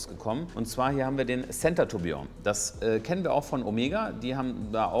so rausgekommen. Und zwar hier haben wir den Center Tourbillon. Das kennen wir auch von Omega. Die haben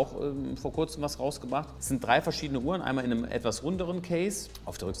da auch vor kurzem was rausgebracht. Es sind 3 verschiedene Uhren, einmal in einem etwas runderen Case.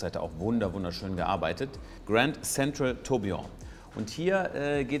 Auf der Rückseite auch wunderschön gearbeitet. Grand Central Tourbillon. Und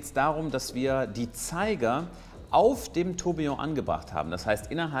hier geht es darum, dass wir die Zeiger auf dem Tourbillon angebracht haben. Das heißt,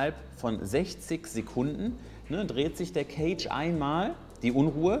 innerhalb von 60 Sekunden dreht sich der Cage einmal, die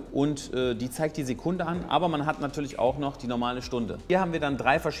Unruhe, und die zeigt die Sekunde an, aber man hat natürlich auch noch die normale Stunde. Hier haben wir dann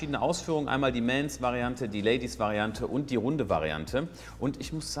 3 verschiedene Ausführungen, einmal die Mans-Variante, die Ladies-Variante und die runde Variante. Und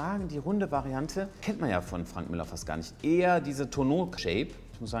ich muss sagen, die runde Variante kennt man ja von Frank Müller fast gar nicht. Eher diese Tonneau-Shape.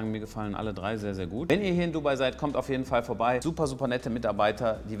 Ich muss sagen, mir gefallen alle 3 sehr, sehr gut. Wenn ihr hier in Dubai seid, kommt auf jeden Fall vorbei. Super, super nette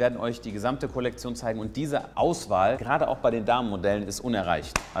Mitarbeiter. Die werden euch die gesamte Kollektion zeigen. Und diese Auswahl, gerade auch bei den Damenmodellen, ist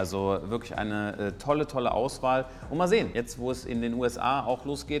unerreicht. Also wirklich eine tolle, tolle Auswahl. Und mal sehen, jetzt wo es in den USA auch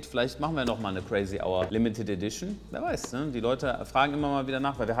losgeht, vielleicht machen wir noch mal eine Crazy Hour Limited Edition. Wer weiß, ne? Die Leute fragen immer mal wieder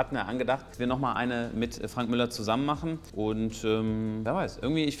nach, weil wir hatten ja angedacht, dass wir noch mal eine mit Frank Müller zusammen machen. Und wer weiß,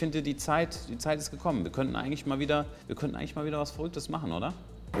 irgendwie, ich finde, die Zeit ist gekommen. Wir könnten eigentlich mal wieder was Verrücktes machen, oder?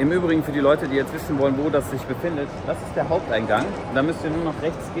 Im Übrigen für die Leute, die jetzt wissen wollen, wo das sich befindet, das ist der Haupteingang. Da müsst ihr nur nach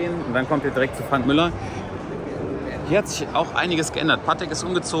rechts gehen und dann kommt ihr direkt zu Frank Müller. Hier hat sich auch einiges geändert. Patek ist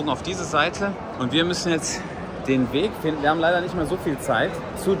umgezogen auf diese Seite und wir müssen jetzt den Weg finden. Wir haben leider nicht mehr so viel Zeit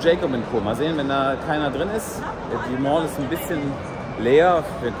zu Jacob & Co. Mal sehen, wenn da keiner drin ist. Die Mall ist ein bisschen leer.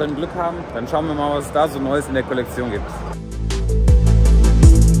 Wir können Glück haben. Dann schauen wir mal, was es da so Neues in der Kollektion gibt.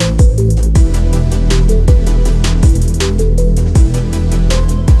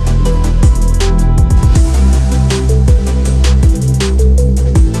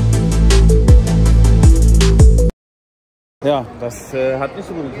 Ja, das hat nicht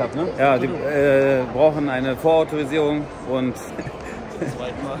so gut geklappt, ne? Ja, die brauchen eine Vorautorisierung und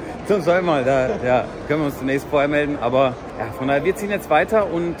Zum zweiten Mal, da ja, können wir uns zunächst vorher melden. Aber ja, von daher, wir ziehen jetzt weiter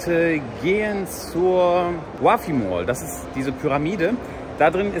und gehen zur Wafi Mall. Das ist diese Pyramide. Da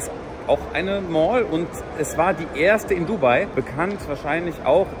drin ist auch eine Mall und es war die erste in Dubai, bekannt wahrscheinlich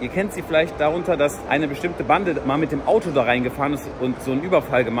auch, ihr kennt sie vielleicht darunter, dass eine bestimmte Bande mal mit dem Auto da reingefahren ist und so einen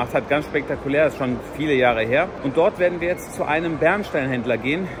Überfall gemacht hat, ganz spektakulär, ist schon viele Jahre her. Und dort werden wir jetzt zu einem Bernsteinhändler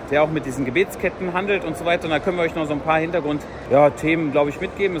gehen, der auch mit diesen Gebetsketten handelt und so weiter. Und da können wir euch noch so ein paar Hintergrund-Themen, glaube ich,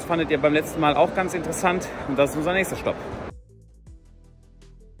 mitgeben. Das fandet ihr beim letzten Mal auch ganz interessant und das ist unser nächster Stopp.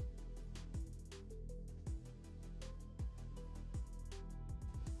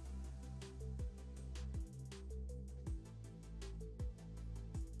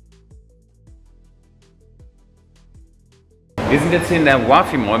 Wir sind jetzt hier in der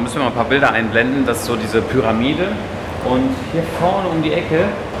Wafi Mall, müssen wir mal ein paar Bilder einblenden. Das ist so diese Pyramide. Und hier vorne um die Ecke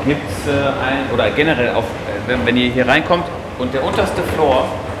gibt es oder generell, wenn ihr hier reinkommt und der unterste Floor,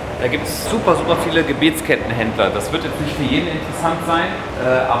 da gibt es super viele Gebetskettenhändler. Das wird jetzt nicht für jeden interessant sein,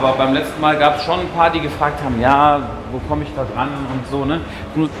 aber beim letzten Mal gab es schon ein paar, die gefragt haben, ja, wo komme ich da dran und so. Ne?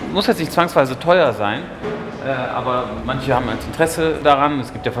 Muss jetzt nicht zwangsweise teuer sein. Aber manche haben halt Interesse daran,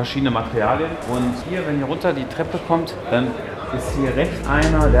 es gibt ja verschiedene Materialien. Und hier, wenn ihr runter die Treppe kommt, dann ist hier rechts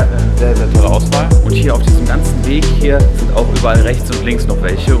einer, der hat eine sehr, sehr tolle Auswahl. Und hier auf diesem ganzen Weg hier sind auch überall rechts und links noch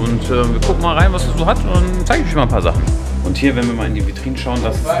welche. Und wir gucken mal rein, was es so hat und zeige ich euch mal ein paar Sachen. Und hier, wenn wir mal in die Vitrinen schauen,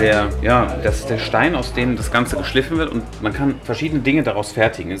 das ist der Stein, aus dem das Ganze geschliffen wird und man kann verschiedene Dinge daraus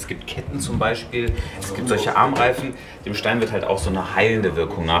fertigen. Es gibt Ketten zum Beispiel, es gibt solche Armreifen. Dem Stein wird halt auch so eine heilende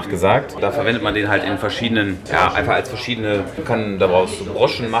Wirkung nachgesagt. Da verwendet man den halt in verschiedenen, einfach als verschiedene, man kann daraus so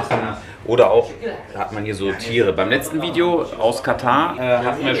Broschen machen. Oder auch, da hat man hier so Tiere. Beim letzten Video aus Katar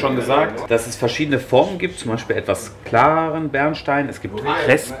hatten wir schon gesagt, dass es verschiedene Formen gibt, zum Beispiel etwas klaren Bernstein, es gibt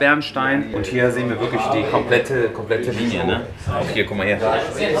Pressbernstein und hier sehen wir wirklich die komplette Linie. Ne? Auch hier, guck mal hier,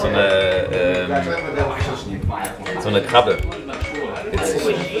 so eine Krabbe.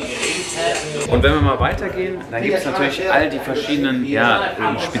 Und wenn wir mal weitergehen, dann gibt es natürlich all die verschiedenen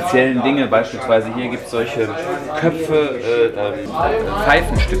speziellen Dinge. Beispielsweise hier gibt es solche Köpfe,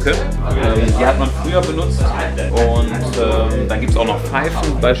 Pfeifenstücke. Die hat man früher benutzt. Und dann gibt es auch noch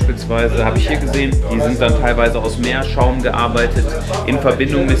Pfeifen, beispielsweise habe ich hier gesehen. Die sind dann teilweise aus Meerschaum gearbeitet, in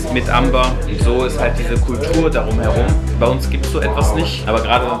Verbindung mit Amber. Und so ist halt diese Kultur darum herum. Bei uns gibt es so etwas nicht, aber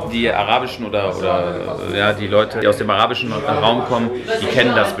gerade die arabischen oder die Leute, die aus dem arabischen Raum kommen, die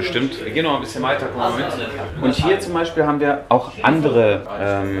kennen das bestimmt. Wir gehen noch ein bisschen weiter, kommen wir mit. Und hier zum Beispiel haben wir auch andere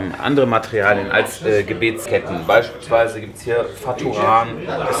Materialien als Gebetsketten. Beispielsweise gibt es hier Faturan,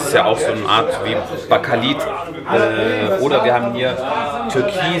 das ist ja auch so eine Art wie Bakalit. Oder wir haben hier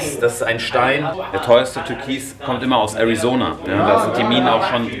Türkis, das ist ein Stein. Der teuerste Türkis kommt immer aus Arizona. Ja, da sind die Minen auch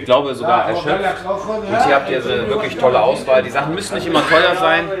schon, ich glaube, sogar erschöpft. Und hier habt ihr eine wirklich tolle Auswahl. Die Sachen müssen nicht immer teuer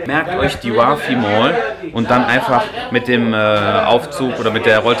sein. Merkt euch die Wafi Mall und dann einfach mit dem Aufzug oder mit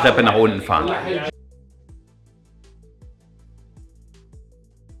der Rolltreppe nach unten fahren.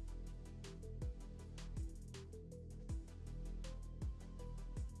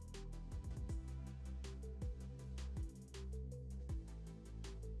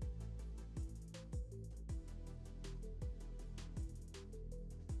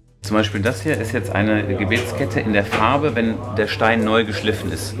 Zum Beispiel das hier ist jetzt eine Gebetskette in der Farbe, wenn der Stein neu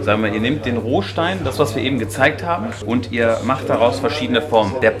geschliffen ist. Sagen wir, ihr nehmt den Rohstein, das was wir eben gezeigt haben, und ihr macht daraus verschiedene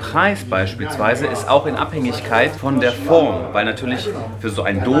Formen. Der Preis beispielsweise ist auch in Abhängigkeit von der Form, weil natürlich für so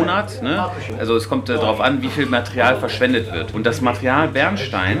einen Donut, ne, also es kommt darauf an, wie viel Material verschwendet wird. Und das Material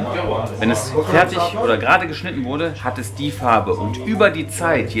Bernstein, wenn es fertig oder gerade geschnitten wurde, hat es die Farbe. Und über die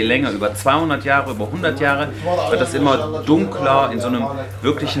Zeit, je länger, über 200 Jahre, über 100 Jahre, wird das immer dunkler in so einem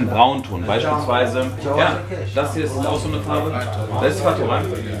wirklichen Braunton. Beispielsweise, ja, das hier ist auch so eine Farbe. Das ist Faturan.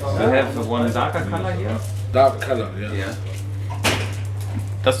 We have one darker color here. Dark color, ja. Yeah.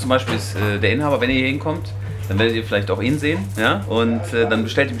 Das zum Beispiel ist der Inhaber, wenn ihr hier hinkommt. Dann werdet ihr vielleicht auch ihn sehen, ja? Und dann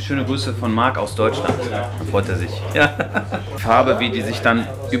bestellt ihm schöne Grüße von Marc aus Deutschland. Dann freut er sich. Ja. Farbe, wie die sich dann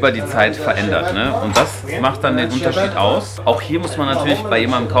über die Zeit verändert, ne? Und das macht dann den Unterschied aus. Auch hier muss man natürlich bei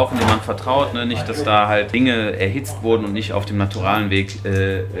jemandem kaufen, dem man vertraut, ne? Nicht, dass da halt Dinge erhitzt wurden und nicht auf dem naturalen Weg.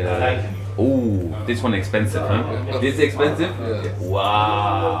 Oh, this one expensive, ne? This is expensive?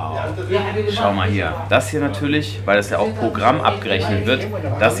 Wow! Schau mal hier. Das hier natürlich, weil das ja auch Programm abgerechnet wird,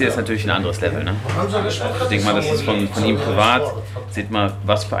 das hier ist natürlich ein anderes Level, ne? Ich denke mal, das ist von ihm privat. Seht mal,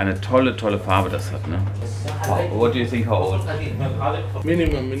 was für eine tolle Farbe das hat, ne? What do you think, how old?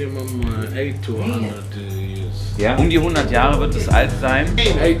 Minimum 8 to 100 years. Ja? Um die 100 Jahre wird es alt sein.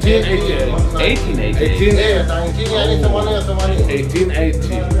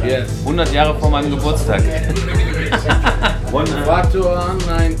 1880, yes. 100 Jahre vor meinem Geburtstag. فاتورة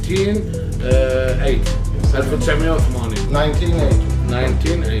 1908 1908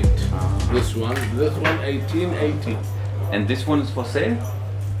 1908 this one 1880 And this one is for sale?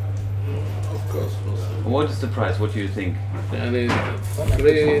 of course What is the price? What do you think? يعني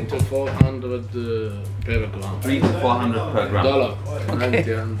 3 to 400 per gram 3 to 400 per gram. dollar Okay.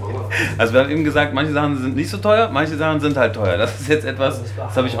 Also wir haben eben gesagt, manche Sachen sind nicht so teuer, manche Sachen sind halt teuer. Das ist jetzt etwas,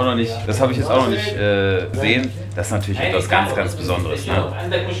 das habe ich jetzt auch noch nicht gesehen. Das ist natürlich etwas ganz, ganz Besonderes. Ne?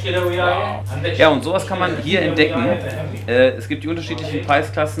 Ja, und sowas kann man hier entdecken. Es gibt die unterschiedlichen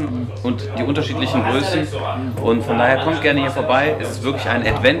Preisklassen und die unterschiedlichen Größen. Und von daher kommt gerne hier vorbei. Es ist wirklich ein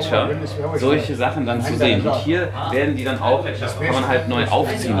Adventure, solche Sachen dann zu sehen. Und hier werden die dann auch, das kann man halt neu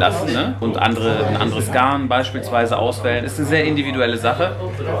aufziehen lassen, ne? Und ein anderes Garn beispielsweise auswählen. Ist eine sehr individuelle Sache.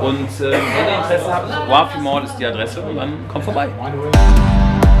 Und wenn ihr Interesse habt, Wafi Mall ist die Adresse und dann kommt vorbei.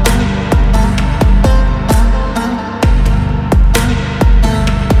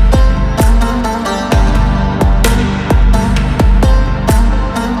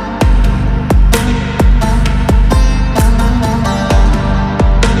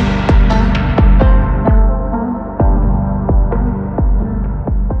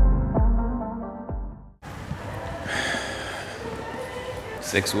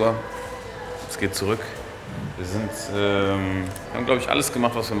 6 Uhr, es geht zurück. Wir haben, glaube ich, alles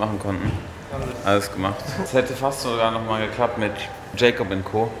gemacht, was wir machen konnten. Alles gemacht. Es hätte fast sogar noch mal geklappt mit Jacob und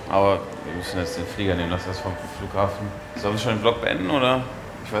Co. Aber wir müssen jetzt den Flieger nehmen, das ist vom Flughafen. Sollen wir schon den Vlog beenden oder?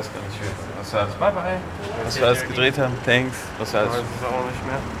 Ich weiß gar nicht, was wir alles, bye bye. Was wir alles gedreht haben, thanks. Was wir alles, Weiß es auch nicht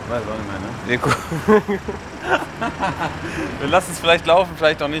mehr. weiß auch nicht mehr, ne? Wir lassen es vielleicht laufen,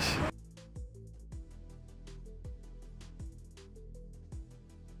 vielleicht auch nicht.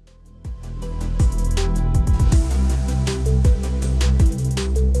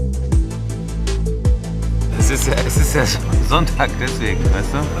 Es ist ja Sonntag, deswegen,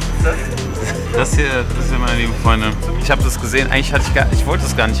 weißt du? Was ist das? Das hier, meine lieben Freunde. Ich habe das gesehen, eigentlich ich wollte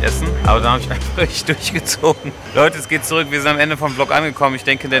es gar nicht essen, aber dann habe ich einfach richtig durchgezogen. Leute, es geht zurück, wir sind am Ende vom Vlog angekommen. Ich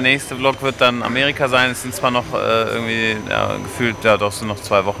denke, der nächste Vlog wird dann Amerika sein. Es sind zwar noch irgendwie, ja, gefühlt, ja doch, sind noch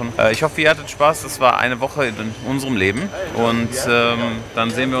 2 Wochen. Ich hoffe, ihr hattet Spaß. Das war eine Woche in unserem Leben. Und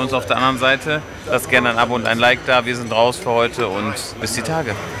dann sehen wir uns auf der anderen Seite. Lasst gerne ein Abo und ein Like da. Wir sind raus für heute und bis die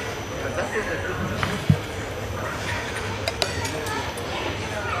Tage.